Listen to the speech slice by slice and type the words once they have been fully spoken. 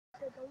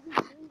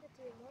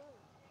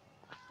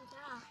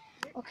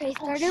Okay,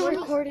 start to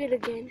record it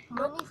again.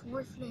 Money's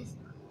worthless.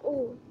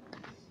 Oh,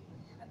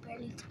 I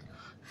barely took it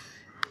off.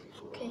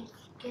 Okay,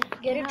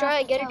 get it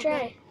dry. Get it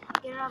dry.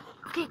 Get it off.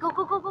 Okay,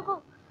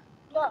 go.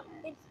 No,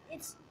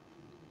 it's.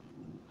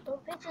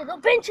 Don't pinch it.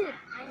 Don't pinch it.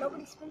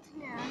 Nobody's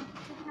pinching it. I'm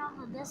taking off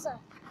Odessa.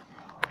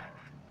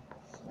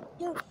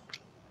 Dude.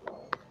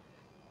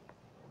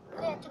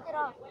 Okay, I took it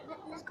off.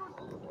 Let's go.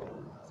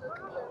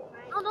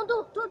 No,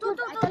 do.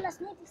 I thought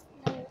last night this.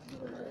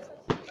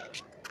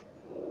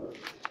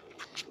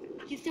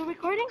 You still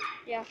recording?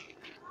 Yeah.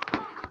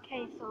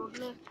 Okay, so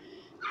look.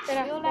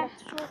 Espera.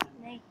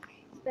 Snake.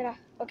 Espera.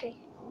 Okay.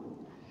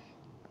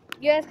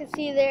 You guys can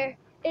see there.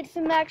 It's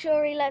an actual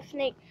real life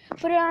snake.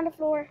 Put it on the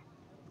floor.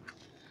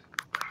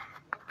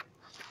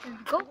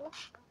 Go.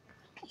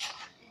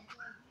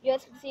 You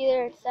guys can see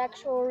there. It's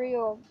actual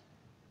real.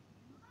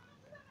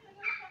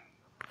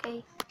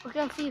 Okay, we're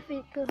gonna see if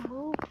it could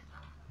move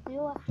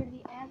still after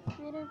the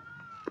accident.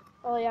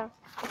 Oh yeah.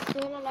 It's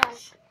still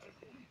alive.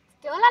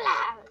 Still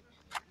alive.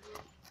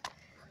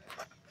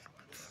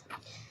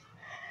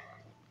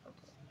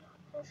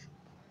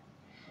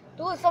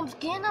 Dude, some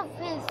skin of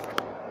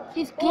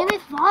his skin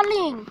is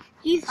falling.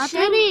 He's I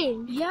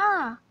shedding.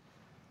 Yeah.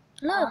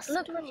 Look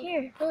Look right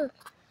here. Look.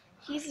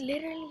 He's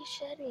literally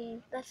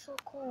shedding. That's so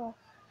cool.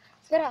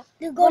 Espera.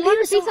 Dude, Go leave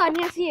it so I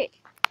need to see it.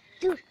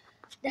 Dude,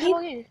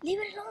 Leave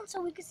it alone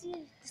so we can see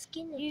the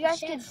skin. You guys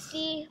can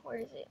see, where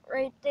is it?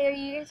 Right there.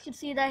 You guys can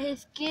see that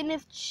his skin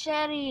is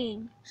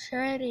shedding.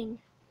 Shedding.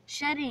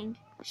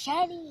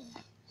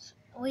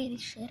 Wait,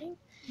 it's shedding?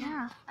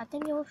 Yeah. I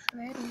think it was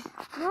shredding.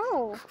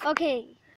 No. Okay.